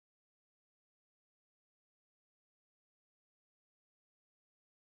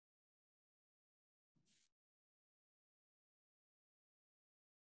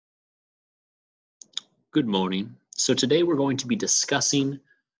Good morning. So today we're going to be discussing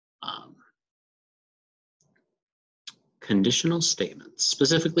conditional statements.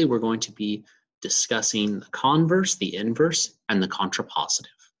 Specifically, we're going to be discussing the converse, the inverse, and the contrapositive.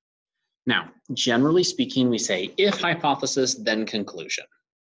 Now, generally speaking, we say if hypothesis, then conclusion.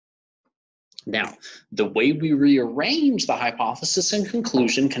 Now, the way we rearrange the hypothesis and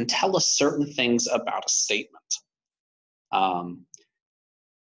conclusion can tell us certain things about a statement.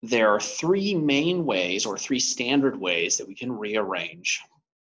 There are three main ways or three standard ways that we can rearrange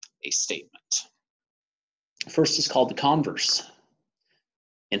a statement. First is called the converse.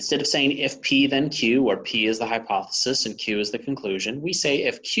 Instead of saying if P then Q, where P is the hypothesis and Q is the conclusion, we say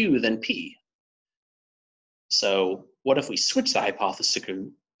if Q then P. So what if we switch the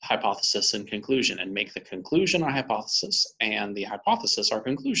hypothesis and conclusion and make the conclusion our hypothesis and the hypothesis our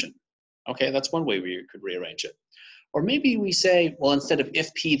conclusion? Okay, that's one way we could rearrange it. Or maybe we say, well, instead of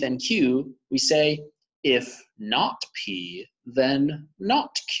if P then Q, we say if not P then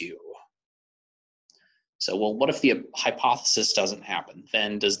not Q. So, well, what if the hypothesis doesn't happen?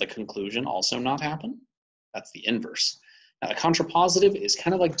 Then does the conclusion also not happen? That's the inverse. Now, the contrapositive is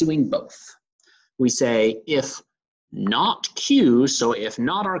kind of like doing both. We say if not Q, so if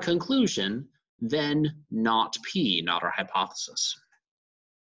not our conclusion, then not P, not our hypothesis.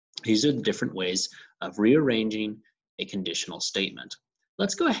 These are the different ways of rearranging a conditional statement.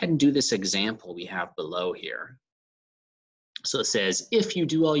 Let's go ahead and do this example we have below here. So it says, if you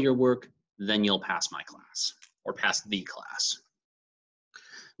do all your work, then you'll pass my class, or pass the class.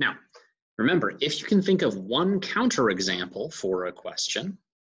 Now, remember, if you can think of one counterexample for a question,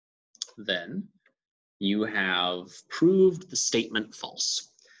 then you have proved the statement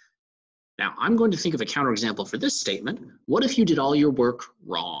false. Now, I'm going to think of a counterexample for this statement. What if you did all your work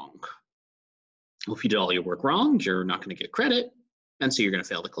wrong? Well, if you did all your work wrong, you're not going to get credit, and so you're going to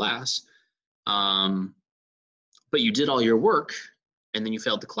fail the class. But you did all your work, and then you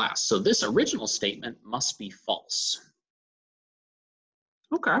failed the class. So this original statement must be false.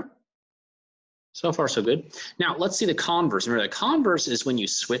 Okay. So far, so good. Now, let's see the converse. Remember, the converse is when you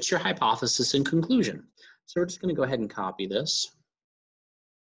switch your hypothesis and conclusion. So we're just going to go ahead and copy this.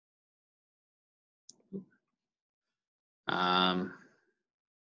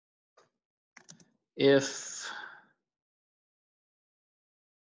 If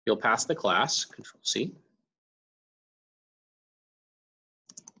you'll pass the class, Control C,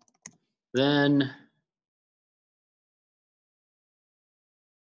 then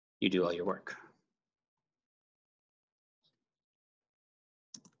you do all your work.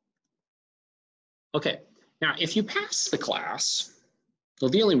 Okay, now if you pass the class,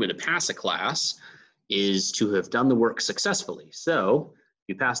 well, the only way to pass a class is to have done the work successfully. So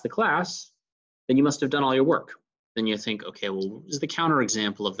if you pass the class, then you must have done all your work. Then you think, okay, well, what is the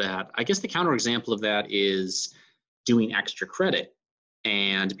counterexample of that? I guess the counterexample of that is doing extra credit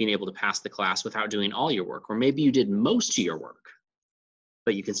and being able to pass the class without doing all your work. Or maybe you did most of your work,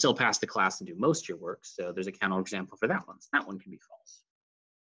 but you can still pass the class and do most of your work. So there's a counterexample for that one. So that one can be false.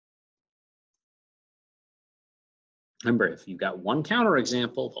 Remember, if you've got one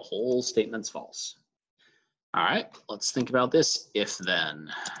counterexample, the whole statement's false. All right, let's think about this if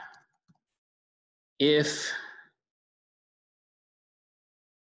then. If,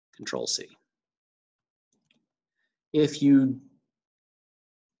 Control C. If you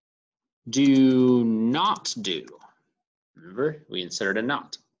do not do, remember, we inserted a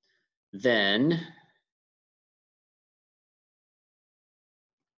not, then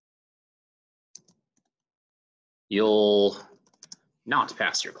you'll not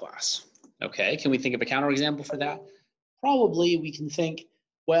pass your class. Okay, can we think of a counterexample for that? Probably we can think,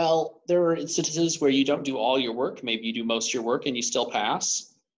 well, there are instances where you don't do all your work. Maybe you do most of your work and you still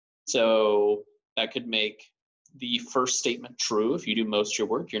pass. So that could make the first statement true. If you do most of your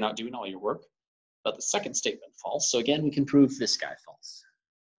work, you're not doing all your work. But the second statement false. So again, we can prove this guy false.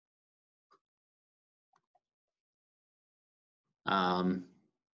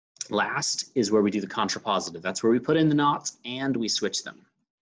 Last is where we do the contrapositive. That's where we put in the nots and we switch them.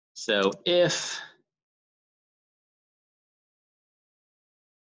 So if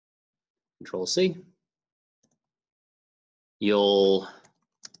Control C, you'll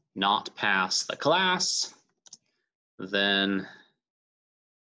not pass the class, then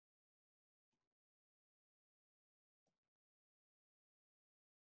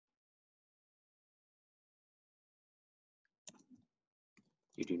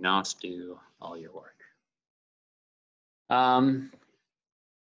you do not do all your work.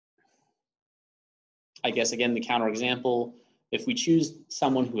 I guess, again, the counterexample, if we choose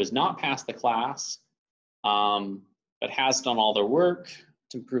someone who has not passed the class, but has done all their work,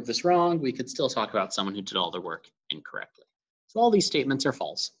 to prove this wrong, we could still talk about someone who did all their work incorrectly. So all these statements are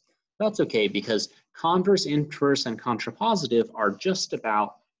false. That's okay because converse, inverse, and contrapositive are just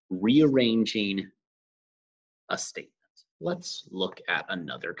about rearranging a statement. Let's look at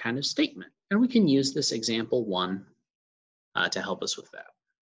another kind of statement. And we can use this example 1 to help us with that.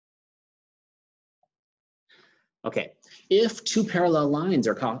 Okay, if two parallel lines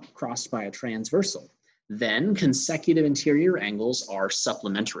are crossed by a transversal, then consecutive interior angles are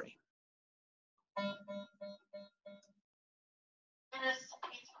supplementary.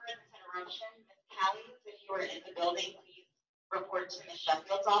 If you are in the building, please report to Ms.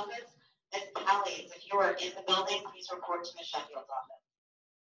 Sheffield's office. Ms. Callies, if you are in the building, please report to Ms. Sheffield's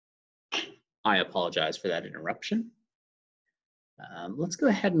office. I apologize for that interruption. Let's go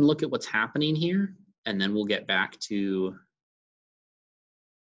ahead and look at what's happening here, and then we'll get back to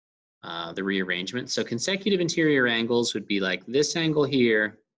the rearrangement. So consecutive interior angles would be like this angle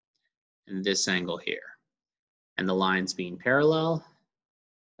here and this angle here. And the lines being parallel,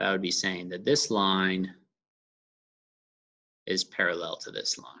 that would be saying that this line is parallel to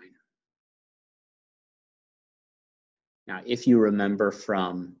this line. Now, if you remember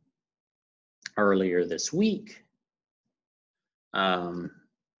from earlier this week,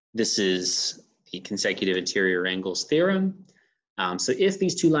 this is the consecutive interior angles theorem. So if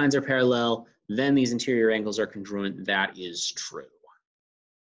these two lines are parallel, then these interior angles are congruent. That is true.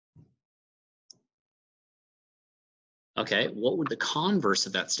 Okay, what would the converse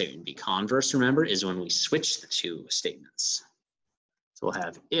of that statement be? Converse, remember, is when we switch the two statements. So we'll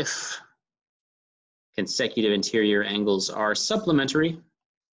have if consecutive interior angles are supplementary,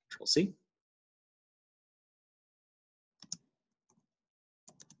 Control C,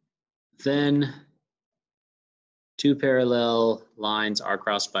 then two parallel lines are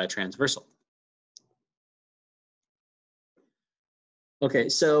crossed by a transversal. Okay,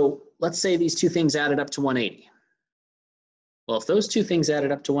 so let's say these two things added up to 180. Well, if those two things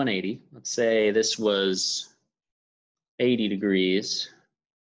added up to 180, let's say this was 80 degrees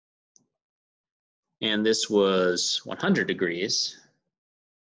and this was 100 degrees.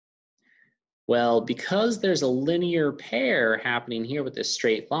 Well, because there's a linear pair happening here with this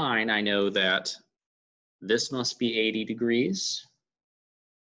straight line, I know that this must be 80 degrees.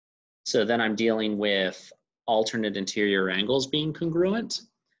 So then I'm dealing with alternate interior angles being congruent.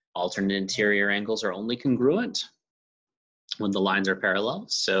 Alternate interior angles are only congruent when the lines are parallel.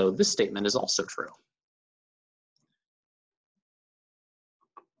 So this statement is also true.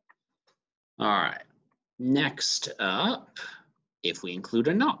 All right, next up, if we include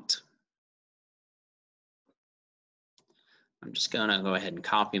a not. I'm just gonna go ahead and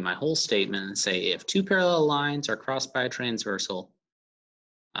copy my whole statement and say if two parallel lines are crossed by a transversal,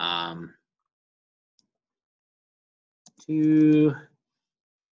 two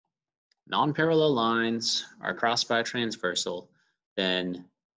non-parallel lines are crossed by a transversal, then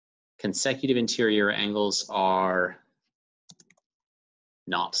consecutive interior angles are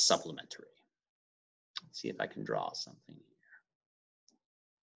not supplementary. Let's see if I can draw something here.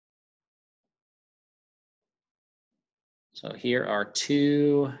 So here are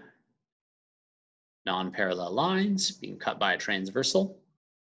two non-parallel lines being cut by a transversal.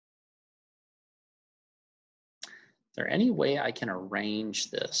 Is there any way I can arrange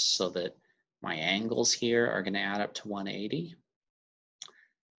this so that my angles here are going to add up to 180?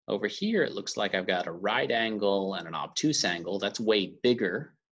 Over here, it looks like I've got a right angle and an obtuse angle. That's way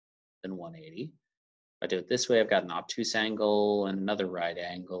bigger than 180. If I do it this way, I've got an obtuse angle and another right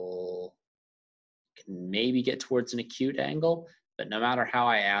angle. Can maybe get towards an acute angle, but no matter how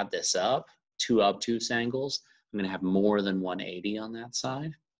I add this up, two obtuse angles, I'm going to have more than 180 on that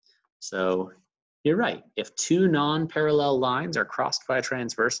side. So you're right. If two non-parallel lines are crossed by a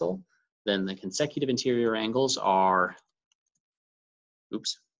transversal, then the consecutive interior angles are,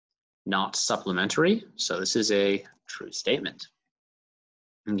 not supplementary. So this is a true statement.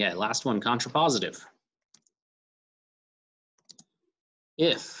 Okay, last one, contrapositive.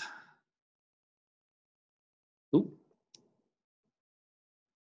 If,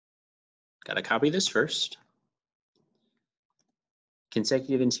 gotta copy this first.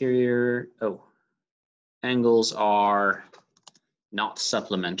 Consecutive interior, angles are not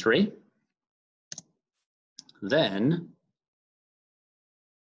supplementary. Then,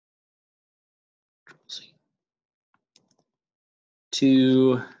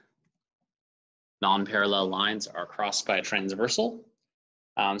 two non-parallel lines are crossed by a transversal.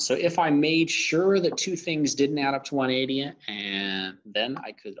 So if I made sure that two things didn't add up to 180, and then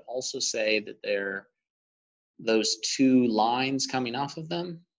I could also say that those two lines coming off of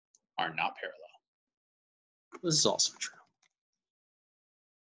them are not parallel. This is also true.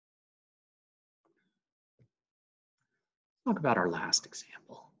 Talk about our last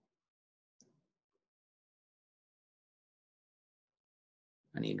example.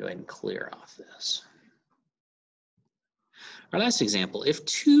 I need to go ahead and clear off this. Our last example, if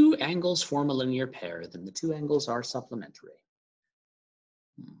two angles form a linear pair, then the two angles are supplementary.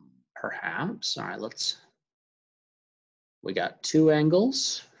 Perhaps, all right, we got two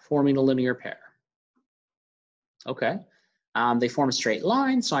angles forming a linear pair. Okay, they form a straight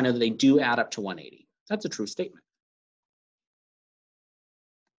line, so I know that they do add up to 180. That's a true statement.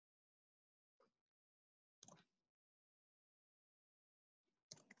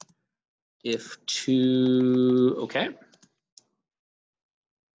 If two, okay.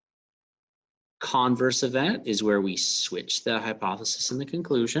 Converse event is where we switch the hypothesis and the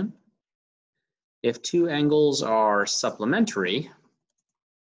conclusion. If two angles are supplementary,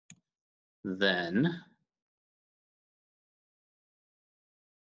 then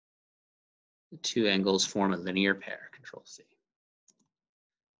the two angles form a linear pair, Control C.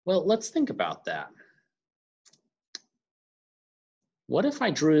 Well, let's think about that. What if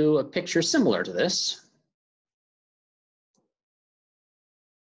I drew a picture similar to this?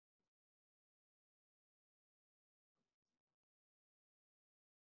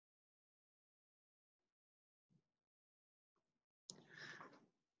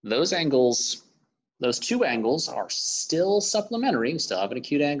 Those angles, those two angles are still supplementary. We still have an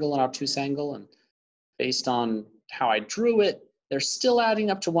acute angle and obtuse angle, and based on how I drew it, they're still adding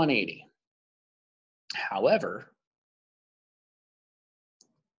up to 180. However,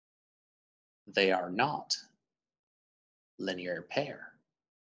 they are not linear pair.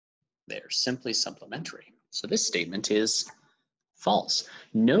 They're simply supplementary. So this statement is false.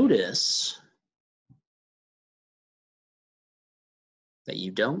 Notice that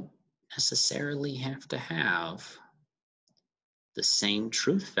you don't necessarily have to have the same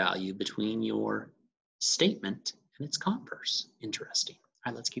truth value between your statement and its converse. Interesting.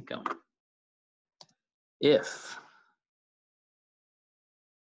 All right, let's keep going. If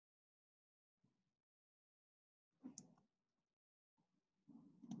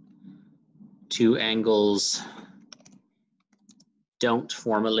two angles don't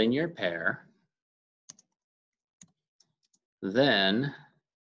form a linear pair, then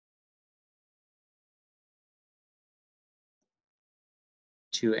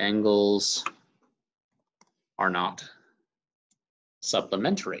two angles are not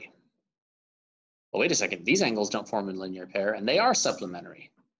supplementary. Well, wait a second, these angles don't form a linear pair and they are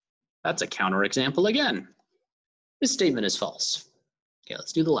supplementary. That's a counterexample again. This statement is false. Okay,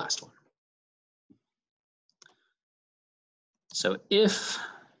 let's do the last one. So if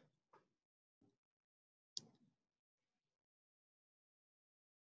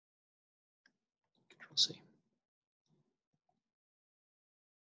Control C,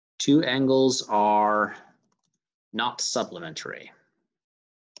 two angles are not supplementary,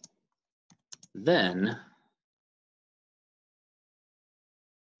 then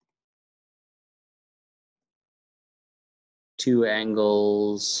two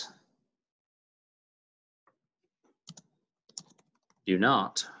angles do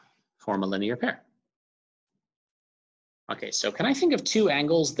not form a linear pair. Okay, so can I think of two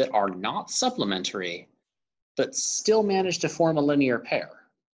angles that are not supplementary, but still manage to form a linear pair?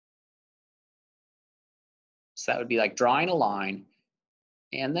 So that would be like drawing a line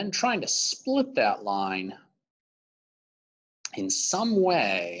and then trying to split that line in some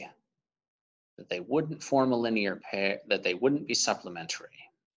way that they wouldn't form a linear pair, that they wouldn't be supplementary,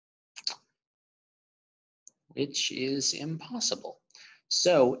 which is impossible.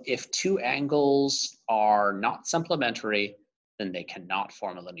 So if two angles are not supplementary, then they cannot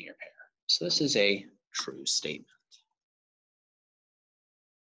form a linear pair. So this is a true statement.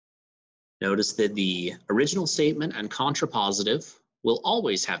 Notice that the original statement and contrapositive will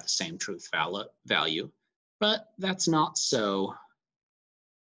always have the same truth value, but that's not so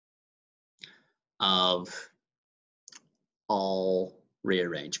of all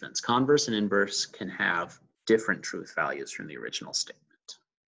rearrangements. Converse and inverse can have different truth values from the original statement.